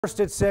First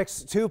at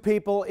 6, two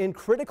people in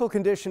critical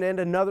condition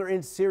and another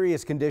in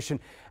serious condition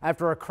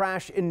after a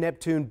crash in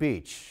Neptune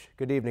Beach.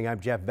 Good evening, I'm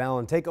Jeff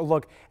Vallon. Take a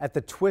look at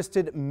the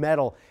twisted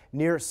metal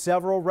near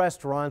several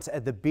restaurants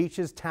at the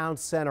beach's town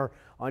center.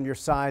 On your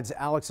sides,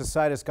 Alex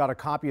Asitis got a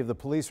copy of the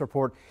police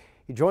report.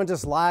 He joins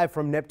us live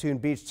from Neptune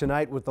Beach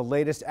tonight with the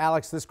latest.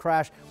 Alex, this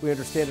crash, we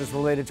understand, is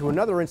related to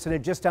another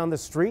incident just down the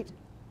street.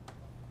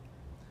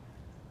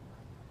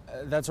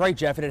 That's right,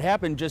 Jeff. And it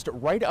happened just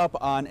right up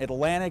on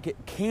Atlantic.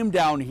 It came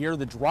down here,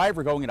 the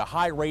driver going at a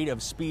high rate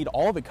of speed,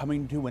 all of it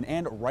coming to an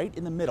end right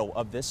in the middle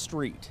of this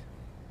street.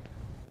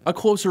 A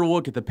closer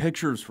look at the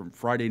pictures from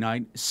Friday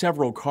night,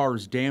 several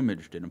cars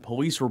damaged and a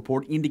police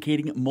report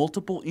indicating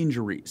multiple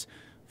injuries.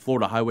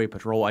 Florida Highway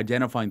Patrol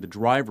identifying the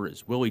driver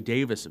as Willie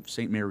Davis of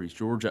St. Mary's,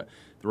 Georgia.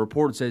 The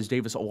report says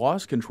Davis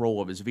lost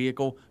control of his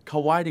vehicle,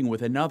 colliding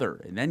with another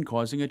and then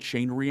causing a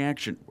chain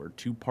reaction where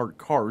two parked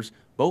cars,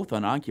 both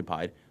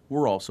unoccupied,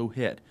 were also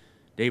hit.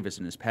 Davis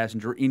and his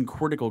passenger in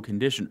critical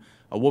condition.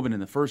 A woman in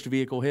the first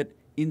vehicle hit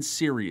in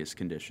serious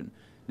condition.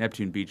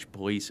 Neptune Beach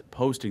police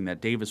posting that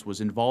Davis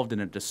was involved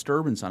in a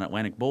disturbance on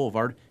Atlantic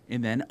Boulevard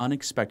and then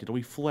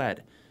unexpectedly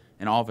fled.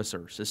 An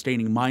officer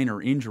sustaining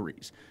minor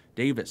injuries.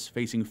 Davis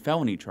facing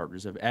felony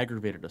charges of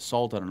aggravated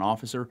assault on an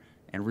officer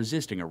and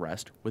resisting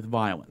arrest with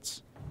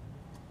violence.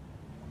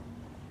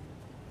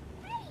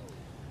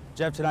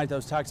 Jeff, tonight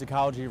those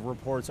toxicology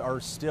reports are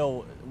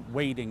still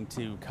waiting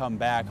to come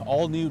back.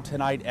 All new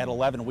tonight at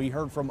 11. We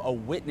heard from a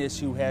witness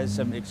who has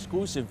some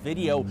exclusive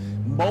video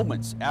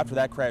moments after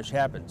that crash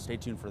happened. Stay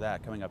tuned for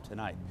that coming up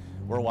tonight.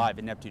 We're live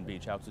in Neptune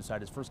Beach. Alex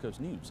Asitis, First Coast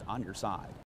News on your side.